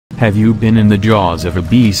Have you been in the jaws of a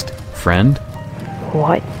beast, friend?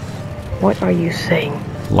 What? What are you saying?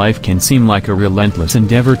 Life can seem like a relentless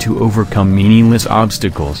endeavor to overcome meaningless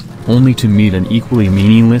obstacles, only to meet an equally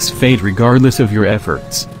meaningless fate regardless of your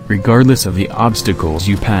efforts, regardless of the obstacles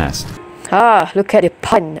you passed. Ah, look at the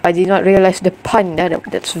pun. I did not realize the pun.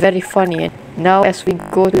 That's very funny. And now as we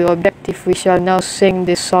go to the objective, we shall now sing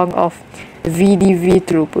this song of VDV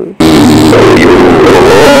Trooper.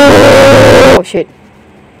 Oh shit.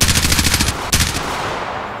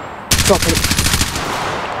 Drop it.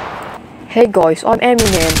 Hey guys, I'm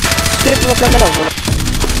Eminem. Take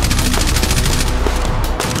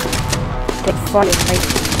fire, mate.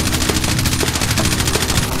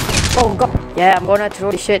 Oh god. Yeah, I'm gonna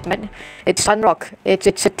throw the shit, man. It's sunrock. It's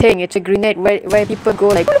a thing. It's a grenade where people go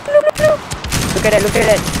like. Look at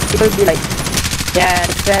that. People be like, yeah,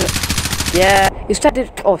 yeah. You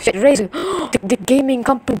started. Oh shit, Razer. the gaming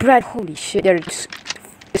company brand. Holy shit,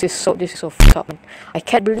 this is so fucked up, man. I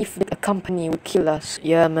can't believe that a company would kill us.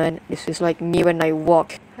 Yeah, man. This is like me when I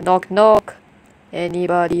walk. Knock knock.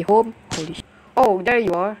 Anybody home? Holy shit. Oh, there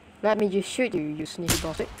you are. Let me just shoot you, you sneaky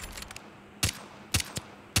bastard.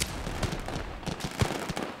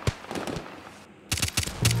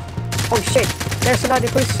 Oh shit, there's another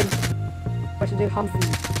person. What's the Humphrey?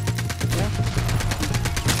 Yeah.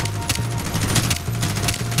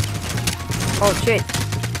 Oh shit.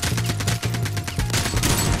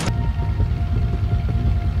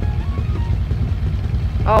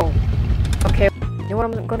 Oh. Okay. You know what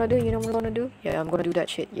I'm gonna do? Yeah, I'm gonna do that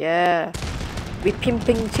shit. Yeah. We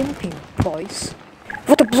pimping, boys.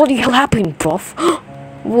 What the bloody hell happened, prof?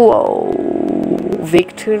 Whoa.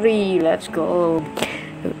 Victory. Let's go.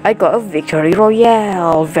 I got a victory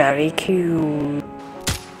royale. Very cute.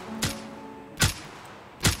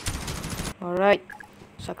 Alright.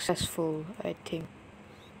 Successful, I think.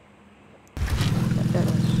 That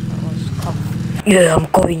was tough. Yeah, I'm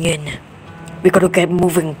going in. We gotta get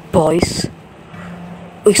moving, boys.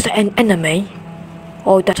 Is that an enemy?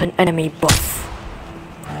 Oh, that's an enemy buff.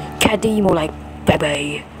 Caddy more like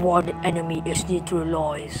baby. One enemy is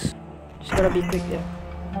neutralized. Just gotta be quick there.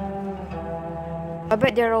 I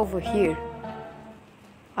bet they're over here.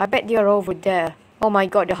 I bet they're over there. Oh my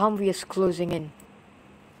god, the Humvee is closing in.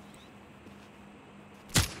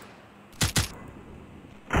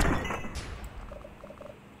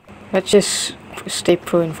 Let's just stay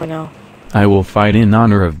prone for now. I will fight in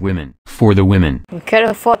honor of women, for the women. We can't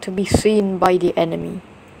afford to be seen by the enemy.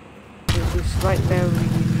 This is right where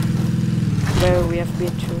we have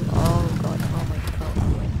been through. Oh god, oh my god,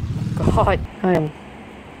 oh my god.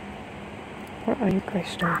 What are you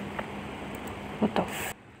guys doing? What the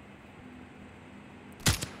f...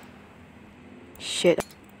 Shit.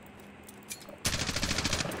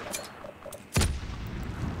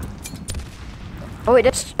 Oh wait,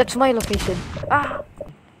 that's my location. Ah!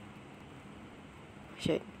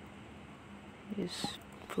 Shit. Just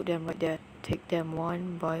put them right there. Take them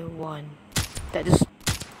one by one. That just...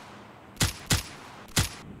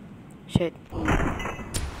 Shit.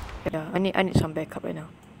 Yeah, I need some backup right now.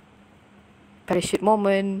 Parachute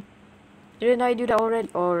moment. Didn't I do that already?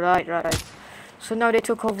 Oh, right. So now they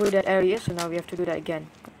took over that area, so now we have to do that again.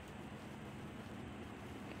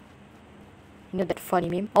 You know that funny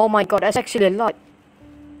meme? Oh my god, that's actually a lot.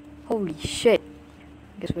 Holy shit.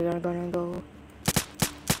 Guess we're gonna go.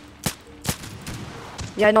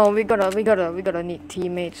 Yeah, no, we gotta need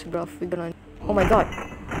teammates, bruv. Oh my god.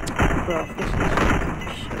 Bruv, this is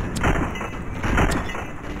fucking shit.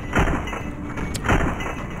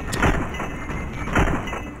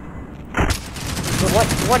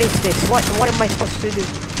 What is this? What am I supposed to do?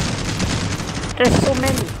 There's so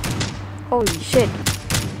many. Holy shit.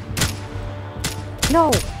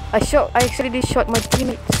 No! I actually shot my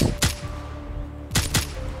teammates.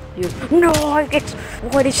 No!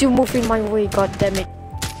 Why did you move in my way? God damn it.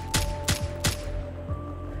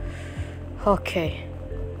 Okay.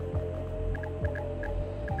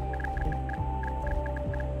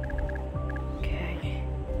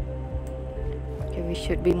 Okay, we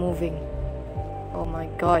should be moving. Oh my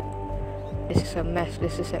god. This is a mess.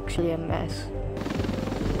 This is actually a mess.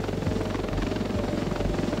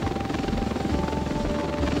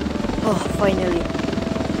 Oh, finally.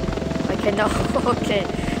 I can now... Okay.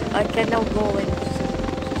 I can now go and...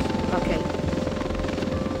 Okay.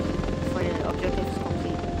 Finally, objective is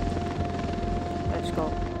complete. Let's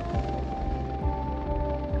go.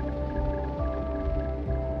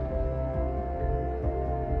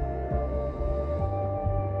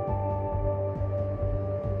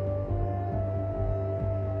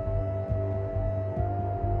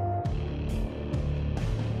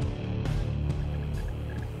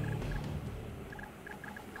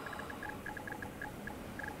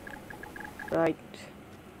 Right.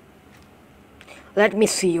 Let me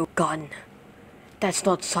see your gun. That's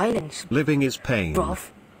not silence. Living is pain.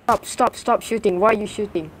 Bruv. Stop shooting. Why are you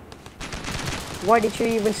shooting? Why did you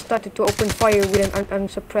even start to open fire with an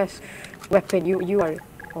unsuppressed weapon? You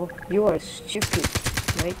are stupid,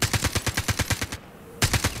 right?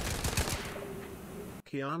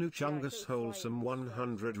 Keanu Chungus wholesome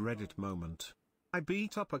 100 Reddit moment. I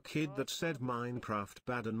beat up a kid that said Minecraft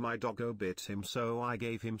bad and my doggo bit him, so I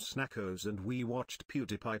gave him snackos and we watched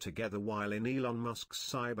PewDiePie together while in Elon Musk's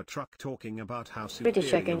Cybertruck talking about how Pretty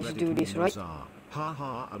sure I can just do this, right? are. Ha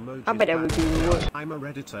ha emojis. I bet I will do work. I'm a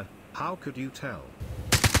Redditor, how could you tell?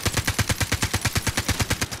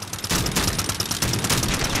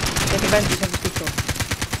 Take advantage of the people.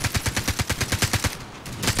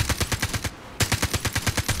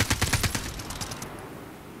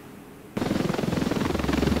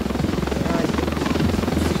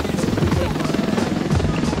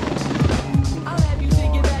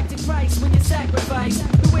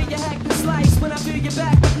 The way you hack and slice when I feel your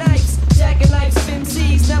back with knives. Jacking lives of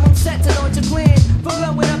MCs, now I'm set to launch a plan for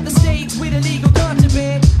blowing up the stage with illegal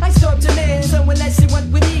contraband. I stop to land, so unless you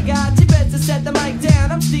want what he got, you better set the mic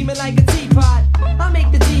down. I'm steaming like a teapot. I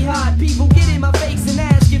make the jihad, people get in my face and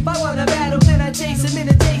ask if I want a battle, then I chase him in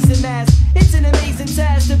a Jason mask. It's an amazing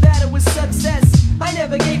task to battle with success. I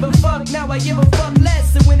never gave a fuck, now I give a fuck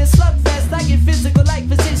less. And when it's slugfest, I get physical like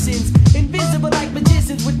physicians, invisible like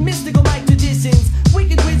magicians with mystical like traditions.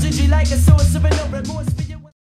 Wicked wizardry like a sorcerer, no remorse.